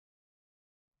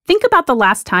Think about the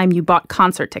last time you bought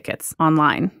concert tickets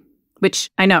online,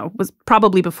 which I know was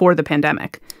probably before the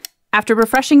pandemic. After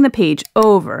refreshing the page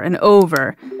over and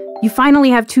over, you finally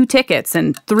have 2 tickets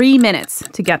and 3 minutes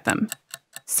to get them.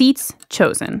 Seats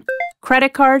chosen,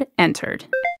 credit card entered,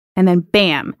 and then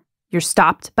bam, you're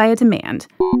stopped by a demand.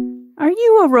 Are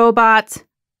you a robot?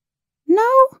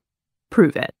 No?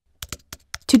 Prove it.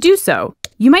 To do so,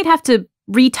 you might have to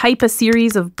retype a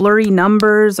series of blurry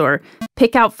numbers or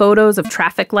pick out photos of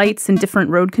traffic lights in different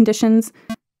road conditions.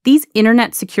 These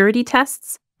internet security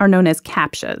tests are known as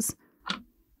CAPTCHAs.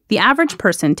 The average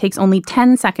person takes only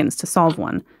 10 seconds to solve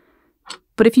one.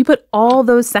 But if you put all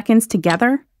those seconds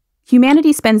together,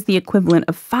 humanity spends the equivalent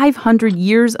of 500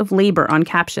 years of labor on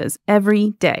CAPTCHAs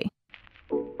every day.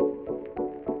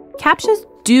 CAPTCHAs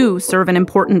do serve an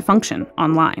important function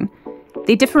online.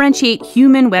 They differentiate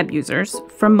human web users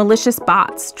from malicious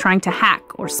bots trying to hack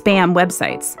or spam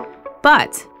websites.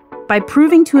 But by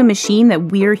proving to a machine that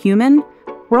we're human,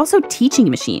 we're also teaching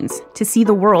machines to see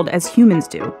the world as humans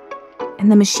do.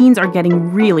 And the machines are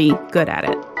getting really good at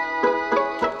it.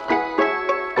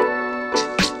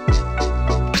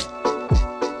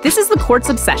 This is the Quartz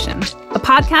Obsession, a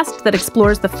podcast that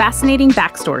explores the fascinating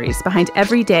backstories behind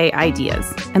everyday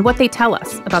ideas and what they tell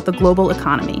us about the global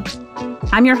economy.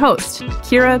 I'm your host,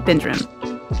 Kira Bindram.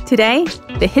 Today,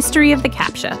 the history of the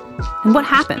CAPTCHA and what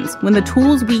happens when the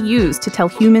tools we use to tell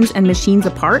humans and machines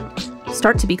apart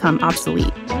start to become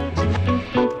obsolete.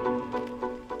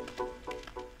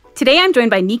 Today, I'm joined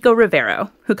by Nico Rivero,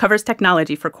 who covers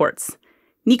technology for Quartz.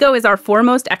 Nico is our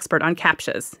foremost expert on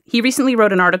CAPTCHAs. He recently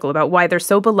wrote an article about why they're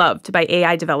so beloved by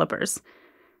AI developers.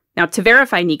 Now, to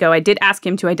verify Nico, I did ask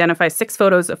him to identify 6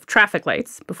 photos of traffic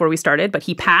lights before we started, but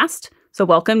he passed. So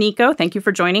welcome, Nico. Thank you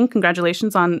for joining.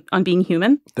 Congratulations on being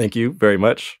human. Thank you very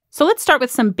much. So let's start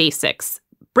with some basics.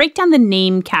 Break down the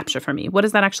name CAPTCHA for me. What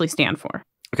does that actually stand for?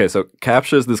 Okay, so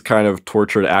CAPTCHA is this kind of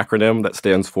tortured acronym that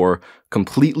stands for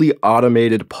Completely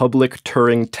Automated Public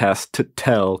Turing Test to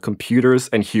Tell Computers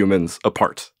and Humans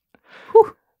Apart.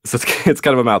 Whew. So it's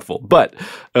kind of a mouthful, but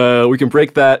we can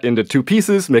break that into 2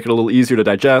 pieces, make it a little easier to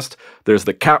digest. There's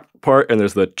the CAP part and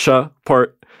there's the CHA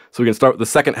part. So we can start with the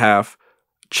second half,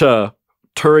 CHA,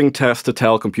 Turing Test to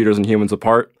Tell Computers and Humans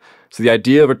Apart. So the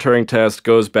idea of a Turing test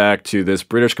goes back to this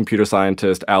British computer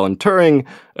scientist, Alan Turing,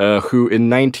 who in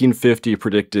 1950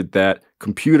 predicted that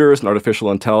computers and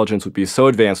artificial intelligence would be so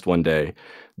advanced one day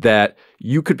that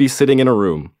you could be sitting in a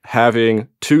room having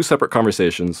 2 separate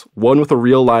conversations, one with a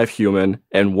real live human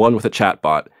and one with a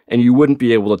chatbot, and you wouldn't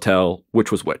be able to tell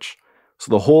which was which. So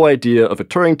the whole idea of a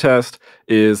Turing test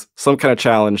is some kind of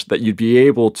challenge that you'd be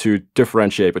able to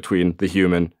differentiate between the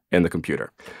human and the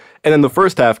computer. And then the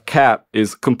first half, CAP,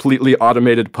 is completely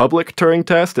automated public Turing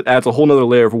test. It adds a whole nother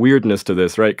layer of weirdness to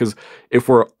this, right? Because if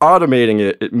we're automating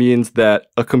it, it means that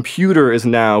a computer is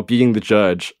now being the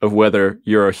judge of whether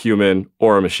you're a human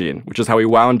or a machine, which is how we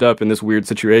wound up in this weird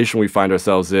situation we find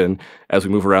ourselves in as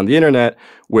we move around the internet,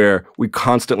 where we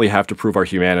constantly have to prove our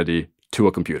humanity to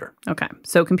a computer. Okay,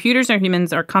 so computers and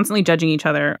humans are constantly judging each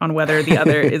other on whether the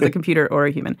other is a computer or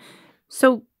a human.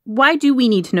 So why do we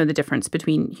need to know the difference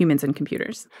between humans and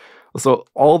computers? So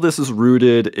all this is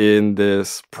rooted in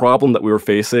this problem that we were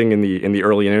facing in the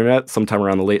early internet, sometime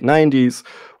around the late 90s,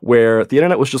 where the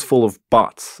internet was just full of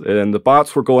bots. And the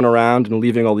bots were going around and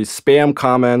leaving all these spam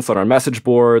comments on our message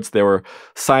boards. They were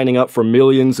signing up for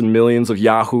millions and millions of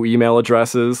Yahoo email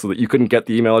addresses so that you couldn't get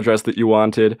the email address that you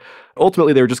wanted.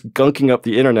 Ultimately, they were just gunking up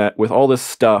the internet with all this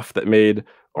stuff that made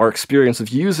our experience of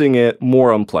using it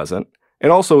more unpleasant.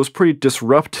 And also, it was pretty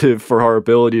disruptive for our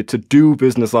ability to do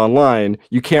business online.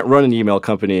 You can't run an email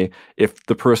company if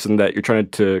the person that you're trying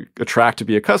to attract to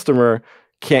be a customer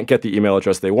can't get the email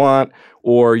address they want,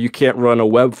 or you can't run a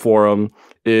web forum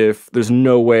if there's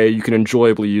no way you can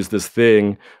enjoyably use this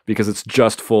thing because it's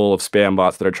just full of spam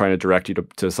bots that are trying to direct you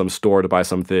to some store to buy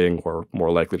something, or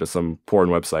more likely to some porn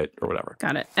website or whatever.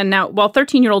 Got it. And now, while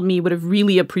 13-year-old me would have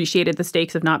really appreciated the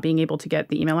stakes of not being able to get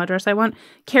the email address I want,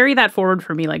 carry that forward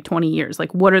for me like 20 years.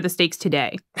 Like, what are the stakes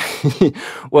today?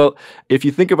 Well, if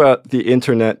you think about the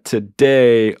internet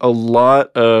today, a lot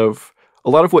of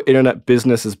what internet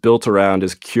business is built around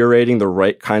is curating the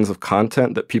right kinds of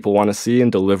content that people want to see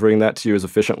and delivering that to you as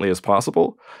efficiently as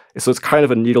possible. So it's kind of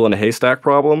a needle in a haystack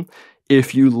problem.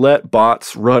 If you let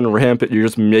bots run rampant, you're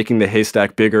just making the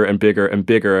haystack bigger and bigger and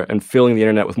bigger and filling the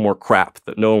internet with more crap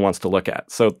that no one wants to look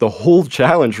at. So the whole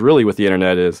challenge really with the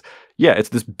internet is, yeah, it's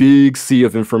this big sea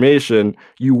of information.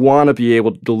 You want to be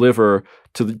able to deliver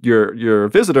to your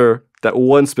visitor that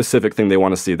one specific thing they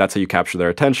want to see. That's how you capture their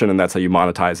attention, and that's how you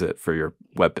monetize it for your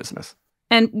web business.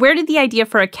 And where did the idea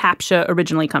for a CAPTCHA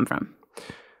originally come from?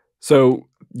 So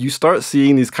you start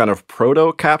seeing these kind of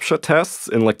proto-CAPTCHA tests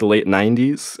in like the late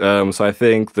 90s. So I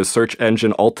think the search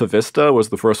engine Alta Vista was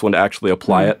the first one to actually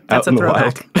apply it out in the wild.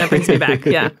 That's a throwback. That brings me back,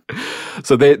 yeah.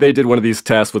 So they did one of these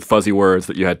tests with fuzzy words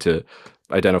that you had to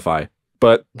identify.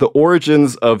 But the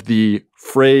origins of the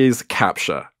phrase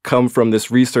CAPTCHA come from this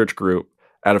research group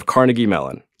out of Carnegie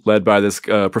Mellon, led by this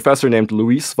professor named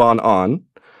Luis von Ahn,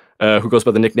 who goes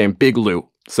by the nickname Big Lou.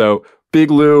 So Big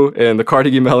Lou and the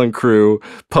Carnegie Mellon crew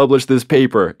published this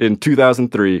paper in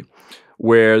 2003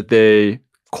 where they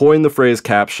coined the phrase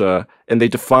CAPTCHA and they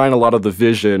define a lot of the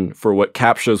vision for what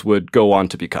CAPTCHAs would go on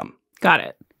to become. Got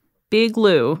it. Big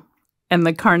Lou and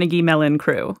the Carnegie Mellon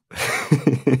crew.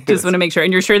 Just want to make sure.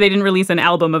 And you're sure they didn't release an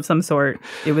album of some sort?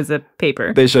 It was a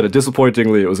paper. They should have.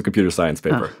 Disappointingly, it was a computer science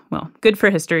paper. Oh, well, good for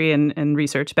history and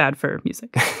research, bad for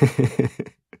music.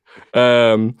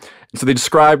 So they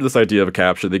described this idea of a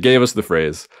CAPTCHA. They gave us the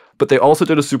phrase, but they also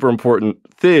did a super important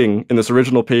thing in this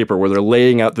original paper where they're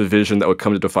laying out the vision that would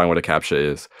come to define what a CAPTCHA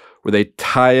is, where they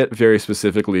tie it very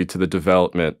specifically to the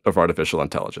development of artificial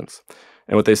intelligence.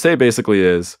 And what they say basically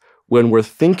is, when we're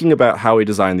thinking about how we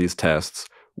design these tests,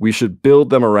 we should build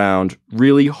them around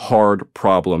really hard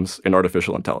problems in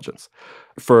artificial intelligence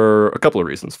for a couple of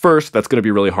reasons. First, that's going to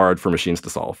be really hard for machines to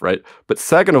solve, right? But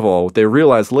second of all, what they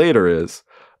realized later is,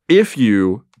 if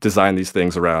you design these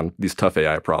things around these tough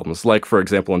AI problems, like, for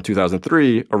example, in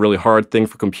 2003, a really hard thing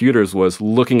for computers was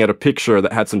looking at a picture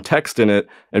that had some text in it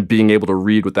and being able to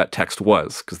read what that text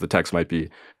was, because the text might be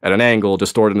at an angle,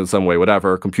 distorted in some way,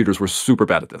 whatever. Computers were super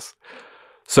bad at this.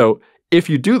 So if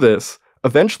you do this,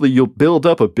 eventually you'll build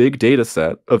up a big data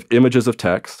set of images of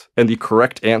text and the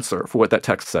correct answer for what that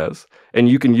text says. And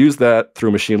you can use that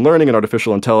through machine learning and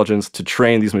artificial intelligence to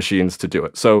train these machines to do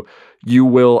it. So you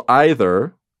will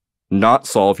either not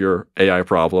solve your AI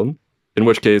problem, in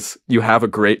which case you have a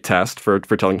great test for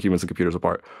telling humans and computers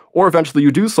apart. Or eventually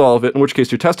you do solve it, in which case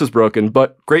your test is broken,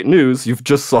 but great news, you've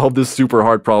just solved this super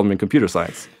hard problem in computer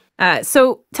science.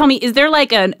 So tell me, is there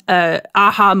like an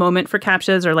aha moment for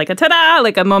CAPTCHAs, or like a ta-da,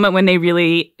 like a moment when they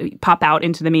really pop out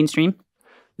into the mainstream?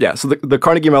 Yeah, so the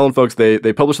Carnegie Mellon folks,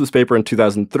 they published this paper in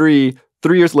 2003.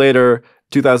 3 years later,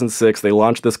 2006, they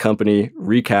launched this company,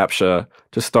 reCAPTCHA,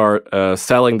 to start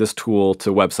selling this tool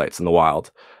to websites in the wild.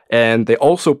 And they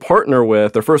also partner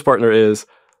with, their first partner is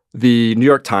the New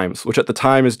York Times, which at the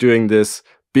time is doing this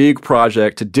big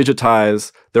project to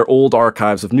digitize their old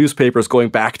archives of newspapers going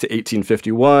back to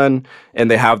 1851. And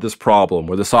they have this problem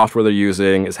where the software they're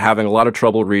using is having a lot of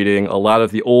trouble reading a lot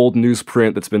of the old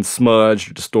newsprint that's been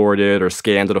smudged or distorted or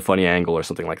scanned at a funny angle or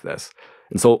something like this.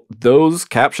 And so those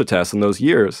CAPTCHA tests in those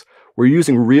years were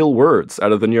using real words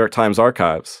out of the New York Times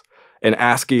archives and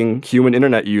asking human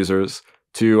internet users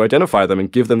to identify them and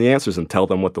give them the answers and tell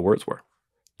them what the words were.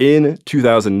 In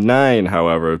 2009,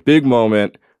 however, big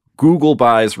moment, Google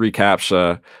buys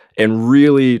reCAPTCHA and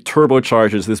really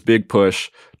turbocharges this big push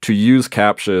to use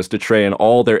CAPTCHAs to train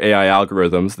all their AI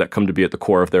algorithms that come to be at the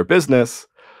core of their business,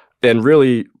 and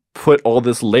really put all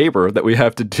this labor that we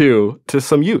have to do to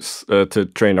some use to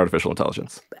train artificial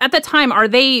intelligence. At the time, are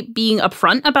they being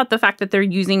upfront about the fact that they're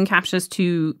using CAPTCHAs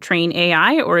to train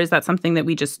AI, or is that something that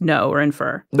we just know or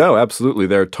infer? No, absolutely.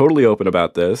 They're totally open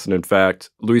about this. And in fact,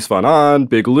 Luis von Ahn,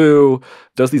 Big Lou,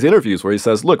 does these interviews where he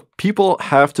says, look, people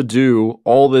have to do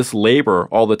all this labor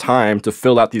all the time to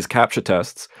fill out these CAPTCHA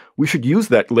tests. We should use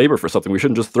that labor for something. We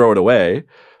shouldn't just throw it away.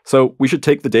 So we should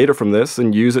take the data from this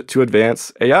and use it to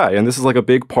advance AI. And this is like a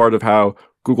big part of how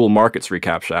Google markets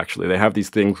reCAPTCHA, actually. They have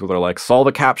these things where they're like, solve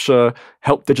a CAPTCHA,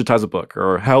 help digitize a book,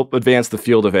 or help advance the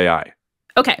field of AI.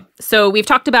 Okay, so we've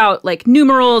talked about like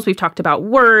numerals, we've talked about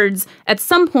words. At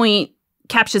some point,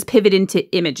 CAPTCHAs pivot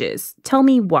into images. Tell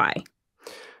me why.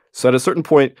 So at a certain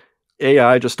point,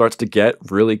 AI just starts to get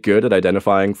really good at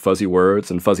identifying fuzzy words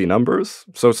and fuzzy numbers.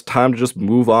 So it's time to just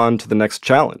move on to the next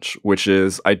challenge, which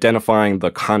is identifying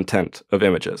the content of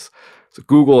images. So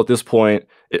Google at this point,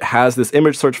 it has this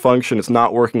image search function. It's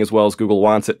not working as well as Google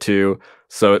wants it to.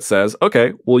 So it says,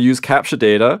 okay, we'll use CAPTCHA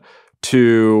data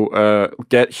to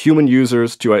get human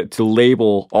users to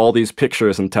label all these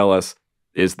pictures and tell us,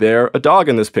 is there a dog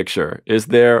in this picture? Is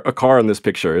there a car in this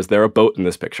picture? Is there a boat in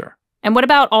this picture? And what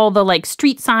about all the like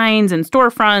street signs and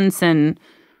storefronts and,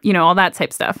 you know, all that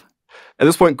type stuff? At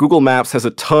this point, Google Maps has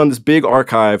this big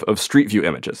archive of Street View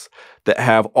images that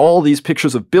have all these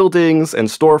pictures of buildings and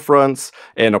storefronts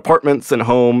and apartments and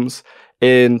homes.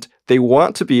 And they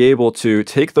want to be able to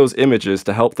take those images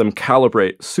to help them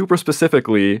calibrate super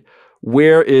specifically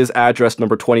where is address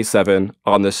number 27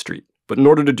 on this street. But in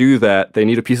order to do that, they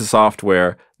need a piece of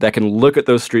software that can look at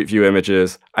those Street View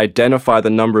images, identify the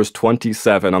numbers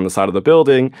 27 on the side of the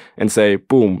building, and say,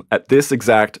 boom, at this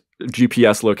exact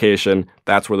GPS location,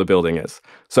 that's where the building is.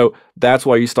 So that's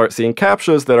why you start seeing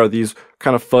CAPTCHAs that are these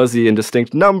kind of fuzzy and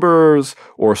distinct numbers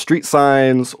or street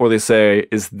signs, or they say,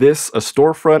 is this a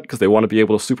storefront? Because they want to be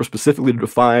able to super specifically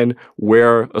define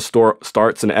where a store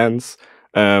starts and ends,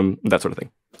 that sort of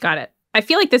thing. Got it. I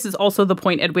feel like this is also the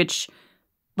point at which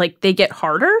they get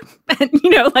harder. And,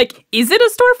 is it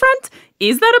a storefront?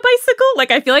 Is that a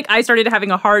bicycle? I feel like I started having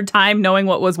a hard time knowing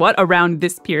what was what around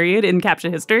this period in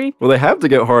CAPTCHA history. Well, they have to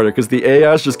get harder because the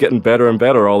AI is just getting better and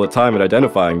better all the time at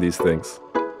identifying these things.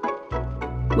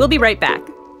 We'll be right back.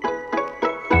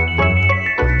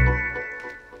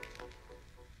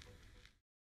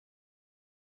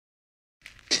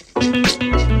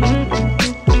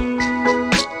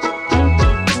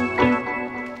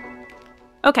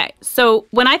 Okay, so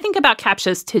when I think about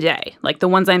CAPTCHAs today, like the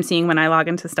ones I'm seeing when I log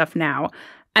into stuff now,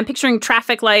 I'm picturing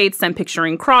traffic lights, I'm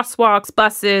picturing crosswalks,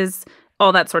 buses,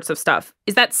 all that sorts of stuff.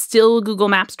 Is that still Google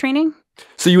Maps training?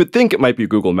 So you would think it might be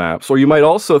Google Maps, or you might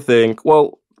also think,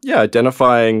 well, yeah,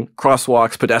 identifying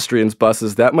crosswalks, pedestrians,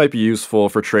 buses, that might be useful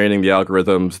for training the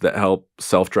algorithms that help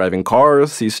self-driving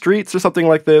cars see streets or something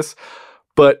like this.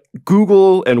 But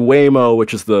Google and Waymo,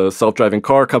 which is the self-driving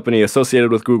car company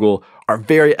associated with Google, are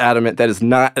very adamant that is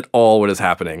not at all what is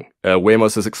happening.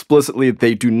 Waymo says explicitly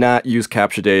they do not use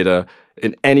CAPTCHA data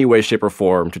in any way, shape, or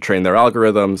form to train their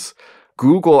algorithms.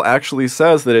 Google actually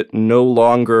says that it no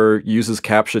longer uses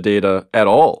CAPTCHA data at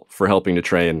all for helping to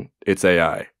train its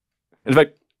AI. In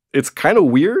fact, it's kind of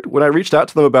weird. When I reached out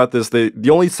to them about this, the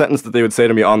only sentence that they would say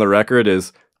to me on the record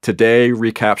is, today,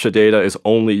 reCAPTCHA data is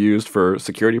only used for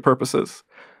security purposes.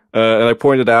 And I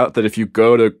pointed out that if you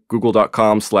go to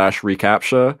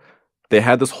google.com/reCAPTCHA, they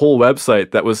had this whole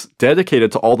website that was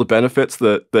dedicated to all the benefits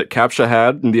that CAPTCHA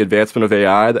had in the advancement of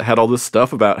AI, that had all this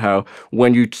stuff about how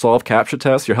when you solve CAPTCHA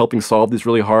tests, you're helping solve these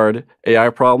really hard AI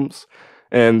problems.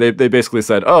 And they basically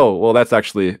said, oh, well, that's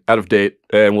actually out of date,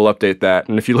 and we'll update that.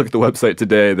 And if you look at the website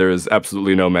today, there is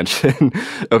absolutely no mention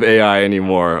of AI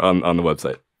anymore on the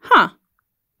website. Huh.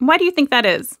 Why do you think that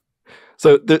is?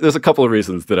 So there's a couple of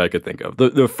reasons that I could think of.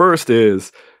 The first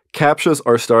is CAPTCHAs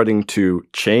are starting to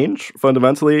change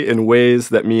fundamentally in ways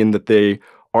that mean that they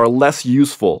are less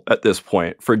useful at this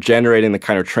point for generating the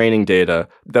kind of training data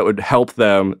that would help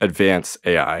them advance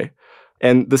AI.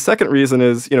 And the second reason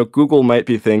is, Google might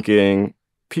be thinking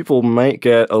people might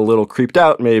get a little creeped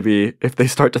out maybe if they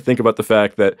start to think about the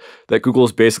fact that Google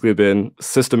has basically been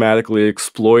systematically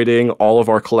exploiting all of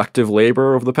our collective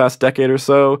labor over the past decade or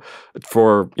so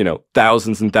for,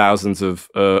 thousands and thousands of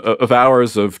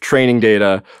hours of training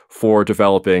data for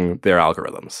developing their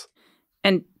algorithms.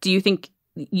 And do you think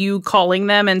you calling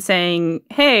them and saying,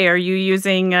 hey, are you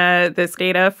using this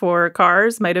data for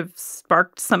cars might have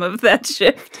sparked some of that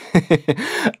shift?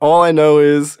 All I know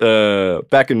is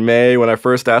back in May, when I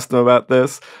first asked them about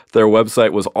this, their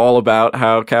website was all about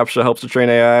how CAPTCHA helps to train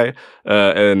AI.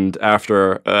 And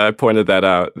after I pointed that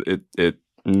out, it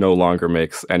no longer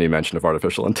makes any mention of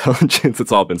artificial intelligence.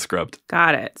 It's all been scrubbed.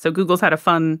 Got it. So Google's had a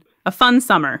fun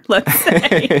summer, let's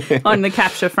say, on the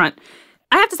CAPTCHA front.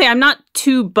 I have to say, I'm not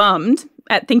too bummed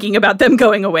at thinking about them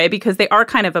going away because they are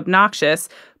kind of obnoxious,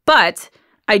 but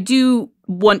I do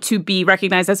want to be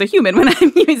recognized as a human when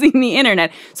I'm using the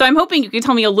internet. So I'm hoping you can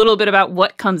tell me a little bit about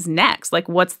what comes next, like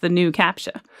what's the new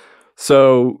CAPTCHA?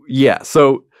 So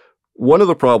one of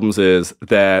the problems is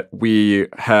that we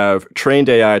have trained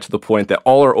AI to the point that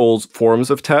all our old forms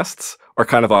of tests are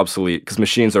kind of obsolete because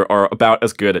machines are about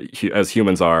as good as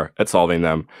humans are at solving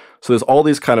them. So there's all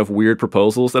these kind of weird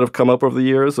proposals that have come up over the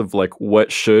years of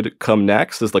what should come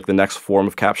next as the next form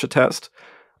of CAPTCHA test.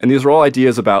 And these are all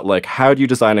ideas about how do you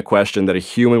design a question that a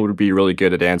human would be really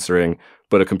good at answering,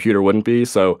 but a computer wouldn't be.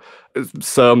 So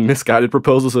some misguided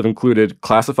proposals have included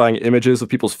classifying images of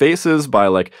people's faces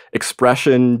by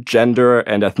expression, gender,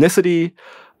 and ethnicity.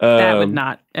 That would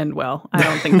not end well. I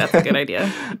don't think that's a good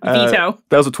idea. Veto.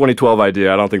 That was a 2012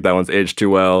 idea. I don't think that one's aged too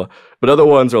well. But other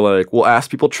ones are we'll ask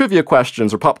people trivia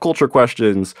questions or pop culture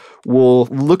questions. We'll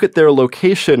look at their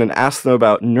location and ask them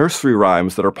about nursery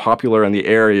rhymes that are popular in the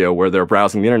area where they're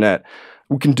browsing the internet.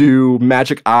 We can do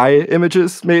magic eye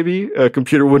images, maybe. A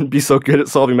computer wouldn't be so good at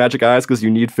solving magic eyes because you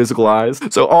need physical eyes.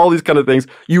 So all these kind of things,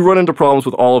 you run into problems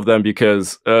with all of them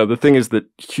because the thing is that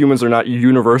humans are not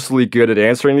universally good at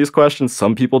answering these questions.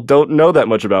 Some people don't know that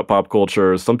much about pop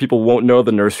culture. Some people won't know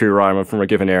the nursery rhyme from a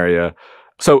given area.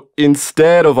 So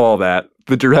instead of all that,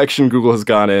 the direction Google has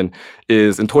gone in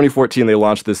 2014, they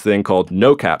launched this thing called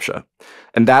No CAPTCHA.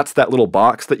 And that's that little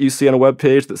box that you see on a web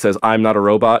page that says, I'm not a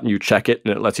robot, and you check it,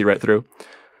 and it lets you right through.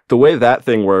 The way that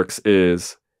thing works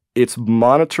is it's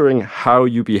monitoring how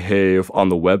you behave on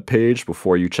the web page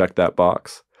before you check that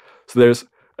box. So there's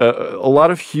a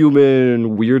lot of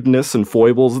human weirdness and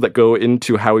foibles that go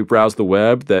into how we browse the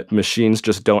web that machines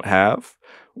just don't have.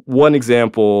 One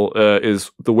example is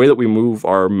the way that we move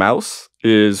our mouse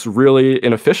is really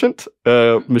inefficient.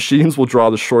 Machines will draw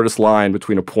the shortest line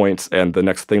between a point and the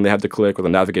next thing they have to click or the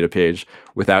navigate a page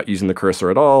without using the cursor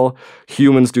at all.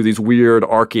 Humans do these weird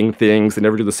arcing things. They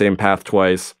never do the same path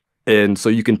twice. And so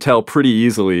you can tell pretty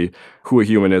easily who a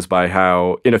human is by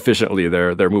how inefficiently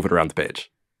they're moving around the page.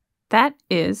 That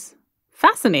is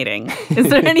fascinating. Is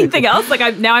there anything else?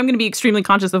 Now I'm going to be extremely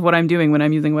conscious of what I'm doing when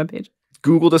I'm using a web page.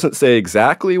 Google doesn't say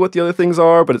exactly what the other things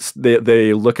are, but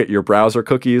they look at your browser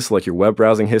cookies, like your web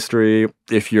browsing history.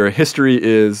 If your history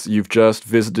is you've just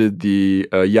visited the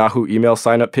Yahoo email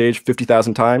sign-up page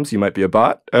 50,000 times, you might be a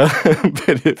bot.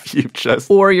 But if you've just...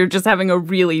 Or you're just having a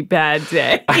really bad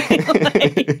day.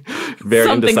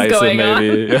 Very indecisive,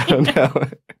 maybe. I don't know.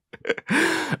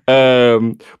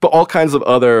 But all kinds of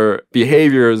other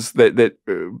behaviors that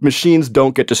machines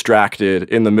don't get distracted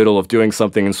in the middle of doing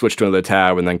something and switch to another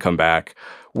tab and then come back.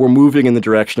 We're moving in the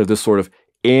direction of this sort of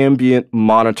ambient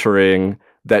monitoring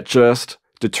that just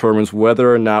determines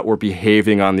whether or not we're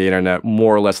behaving on the internet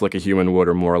more or less like a human would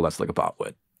or more or less like a bot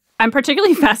would. I'm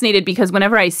particularly fascinated because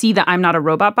whenever I see that I'm not a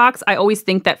robot box, I always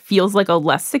think that feels like a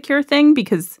less secure thing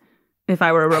because if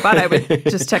I were a robot, I would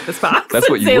just check this box. That's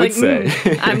what you would say.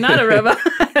 I'm not a robot.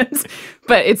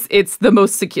 But it's the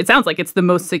most secure. It sounds like it's the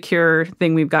most secure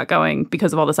thing we've got going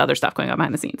because of all this other stuff going on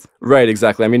behind the scenes. Right,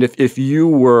 exactly. I mean, if you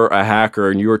were a hacker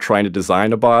and you were trying to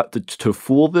design a bot to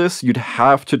fool this, you'd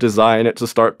have to design it to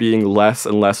start being less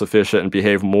and less efficient and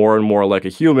behave more and more like a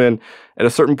human. At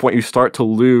a certain point, you start to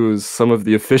lose some of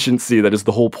the efficiency that is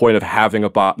the whole point of having a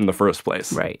bot in the first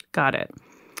place. Right, got it.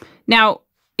 Now,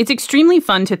 it's extremely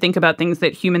fun to think about things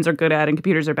that humans are good at and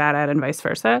computers are bad at and vice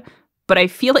versa. But I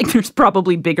feel like there's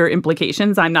probably bigger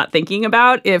implications I'm not thinking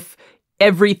about if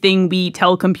everything we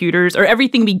tell computers or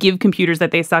everything we give computers that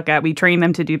they suck at, we train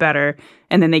them to do better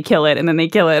and then they kill it and then they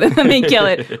kill it and then they kill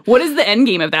it. What is the end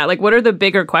game of that? Like, what are the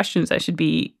bigger questions I should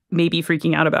be maybe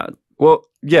freaking out about? Well,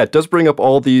 yeah, it does bring up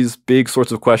all these big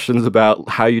sorts of questions about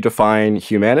how you define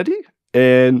humanity.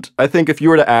 And I think if you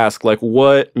were to ask, like,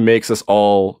 what makes us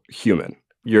all human?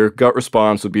 Your gut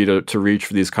response would be to reach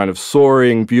for these kind of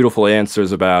soaring, beautiful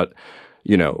answers about,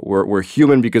 you know, we're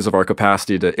human because of our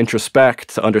capacity to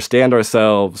introspect, to understand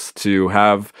ourselves, to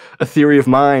have a theory of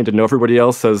mind and know everybody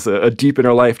else has a deep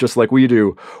inner life just like we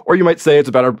do. Or you might say it's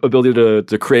about our ability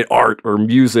to create art or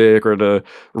music or to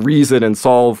reason and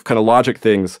solve kind of logic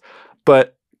things.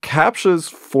 But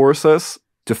CAPTCHAs force us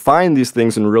to find these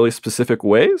things in really specific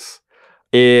ways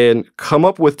and come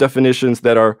up with definitions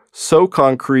that are so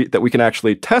concrete that we can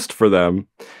actually test for them.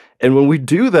 And when we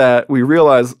do that, we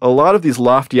realize a lot of these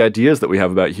lofty ideas that we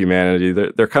have about humanity,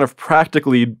 they're kind of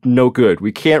practically no good.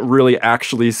 We can't really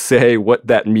actually say what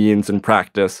that means in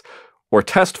practice or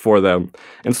test for them.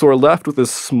 And so we're left with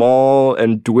this small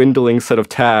and dwindling set of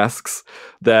tasks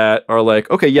that are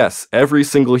like, okay, yes, every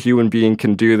single human being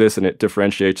can do this and it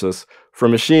differentiates us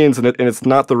from machines. And it's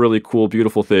not the really cool,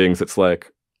 beautiful things. It's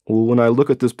like, well, when I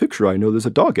look at this picture, I know there's a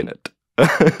dog in it.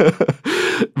 But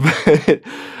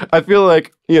I feel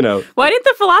like, you know... Why did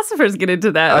the philosophers get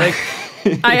into that? Like,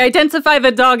 I identify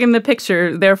the dog in the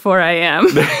picture, therefore I am.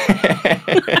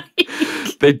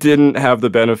 They didn't have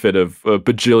the benefit of a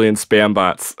bajillion spam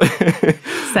bots.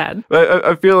 Sad.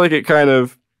 I feel like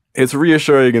it's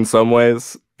reassuring in some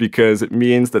ways because it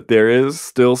means that there is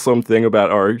still something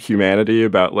about our humanity,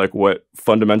 about like what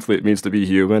fundamentally it means to be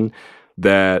human,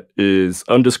 that is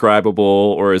undescribable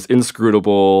or is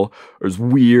inscrutable or is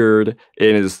weird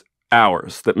and is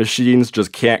ours, that machines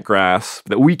just can't grasp,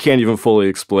 that we can't even fully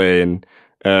explain,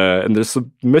 and there's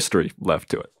some mystery left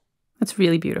to it. That's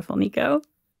really beautiful, Nico.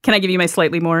 Can I give you my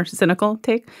slightly more cynical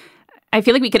take? I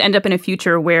feel like we could end up in a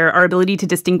future where our ability to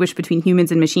distinguish between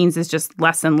humans and machines is just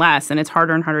less and less, and it's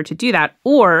harder and harder to do that.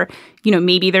 Or, you know,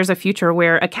 maybe there's a future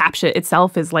where a CAPTCHA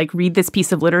itself is like, read this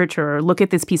piece of literature or look at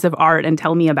this piece of art and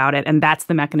tell me about it, and that's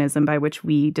the mechanism by which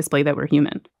we display that we're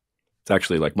human. It's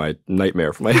actually like my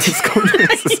nightmare for my school.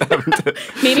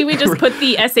 Maybe we just put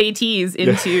the SATs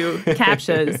into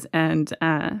CAPTCHAs and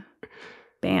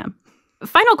bam.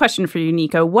 Final question for you,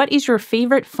 Nico. What is your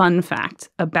favorite fun fact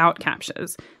about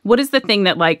CAPTCHAs? What is the thing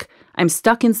that, like, I'm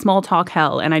stuck in small talk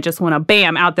hell and I just want to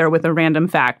bam out there with a random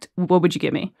fact? What would you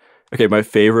give me? Okay, my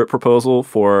favorite proposal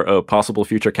for a possible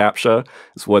future CAPTCHA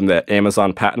is one that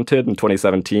Amazon patented in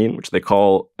 2017, which they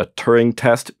call a Turing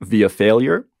test via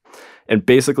failure. And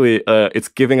basically, it's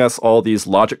giving us all these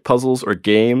logic puzzles or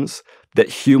games that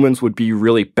humans would be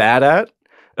really bad at,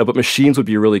 but machines would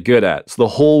be really good at. So the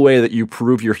whole way that you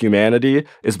prove your humanity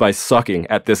is by sucking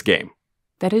at this game.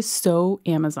 That is so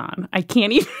Amazon. I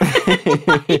can't even.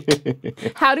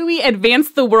 How do we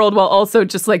advance the world while also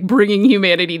just like bringing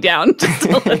humanity down just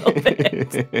a little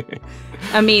bit?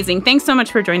 Amazing. Thanks so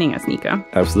much for joining us, Nico.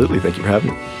 Absolutely. Thank you for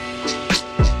having me.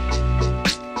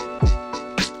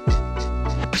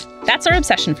 That's our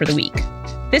obsession for the week.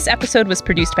 This episode was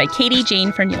produced by Katie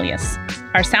Jane Fernelius.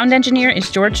 Our sound engineer is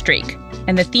George Drake,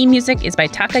 and the theme music is by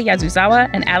Taka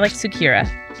Yasuzawa and Alex Sukira.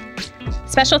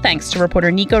 Special thanks to reporter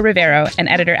Nico Rivero and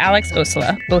editor Alex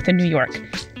Osula, both in New York.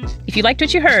 If you liked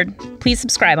what you heard, please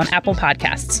subscribe on Apple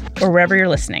Podcasts or wherever you're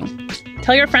listening.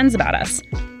 Tell your friends about us,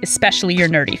 especially your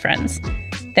nerdy friends.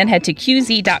 Then head to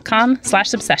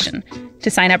qz.com/obsession to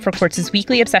sign up for Quartz's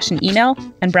weekly obsession email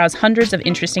and browse hundreds of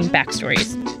interesting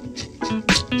backstories.